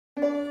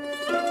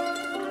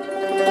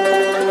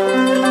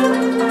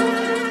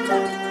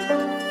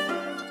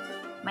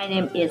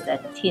name is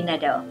Tina.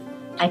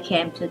 I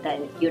came to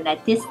the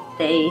United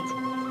States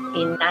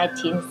in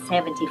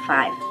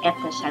 1975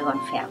 after Saigon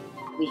fell.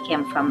 We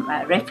came from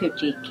a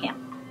refugee camp.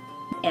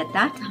 At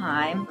that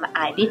time,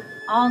 I did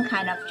all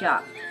kind of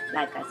jobs,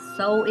 like a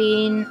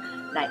sewing,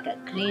 like a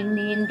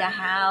cleaning the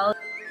house.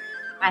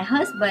 My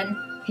husband,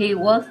 he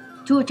works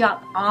 2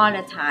 jobs all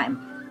the time.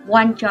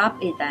 One job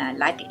is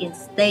like in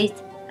state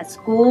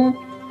school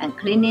and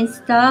cleaning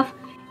stuff.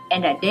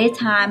 And at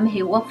daytime,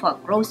 he worked for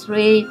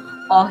grocery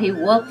or he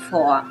worked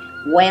for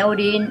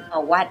welding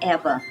or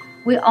whatever.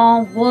 We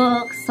all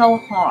work so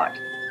hard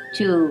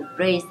to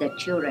raise the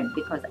children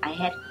because I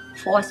had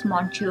 4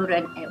 small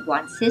children and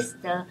 1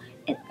 sister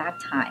at that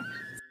time.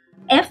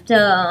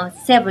 After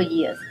several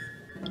years,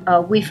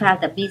 we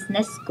found a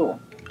business school.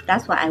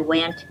 That's why I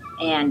went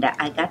and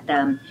I got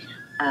the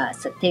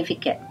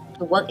certificate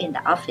to work in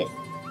the office.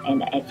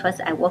 And at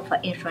first I worked for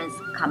insurance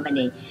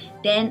company.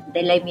 Then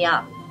they laid me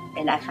off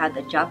and I found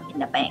a job in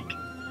the bank.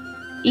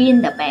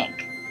 In the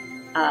bank,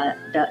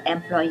 the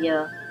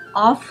employer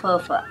offer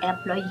for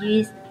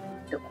employees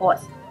the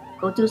course.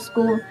 Go to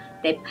school,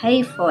 they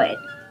pay for it.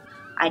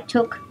 I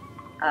took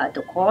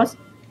the course,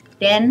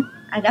 then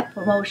I got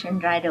promotion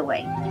right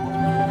away.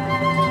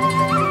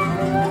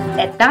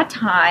 At that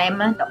time,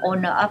 the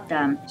owner of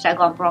the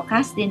Saigon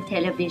Broadcasting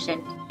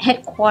Television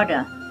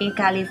headquarters in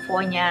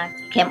California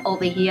came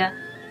over here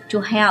to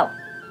help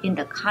in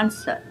the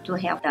concert to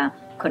help the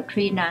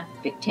Katrina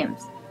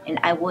victims. And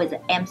I was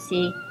the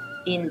MC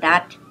in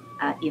that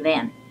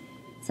event.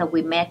 So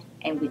we met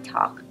and we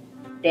talked.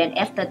 Then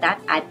after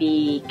that, I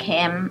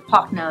became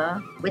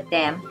partner with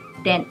them.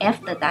 Then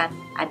after that,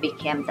 I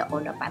became the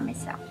owner by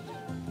myself.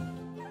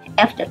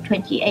 After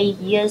 28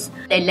 years,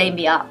 they laid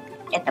me up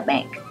at the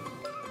bank.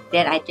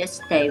 Then I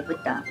just stayed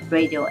with the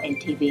radio and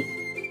TV.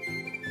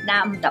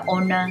 Now I'm the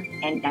owner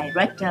and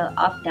director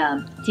of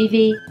the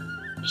TV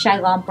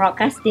Saigon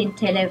Broadcasting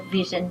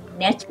Television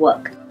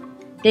Network.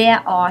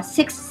 There are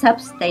 6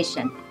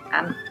 substations.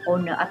 I'm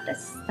owner of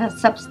the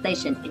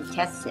substation in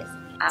Texas.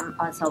 I'm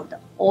also the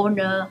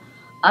owner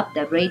of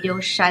the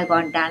radio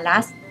Saigon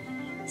Dallas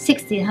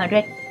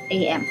 1600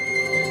 AM.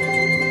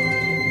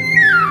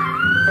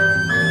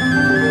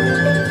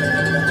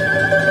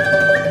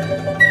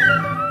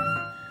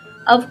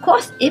 Of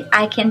course, if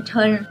I can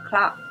turn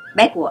clock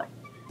backward,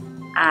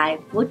 I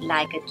would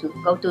like to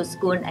go to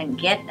school and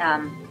get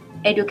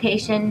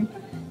education,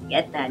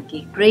 get a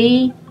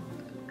degree.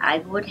 I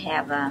would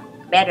have a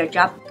better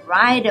job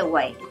right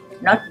away,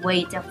 not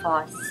wait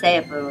for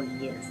several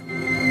years.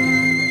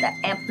 The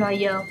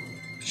employer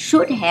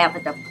should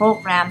have the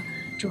program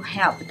to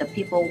help the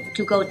people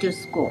to go to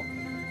school.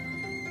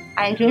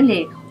 I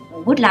really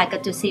would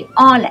like to see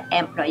all the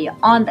employers,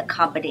 all the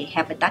company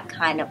have that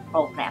kind of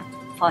program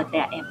for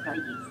their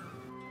employees.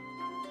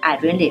 I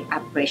really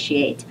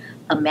appreciate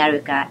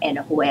America and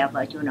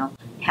whoever,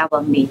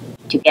 helped me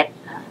to get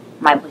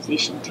my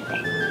position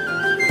today.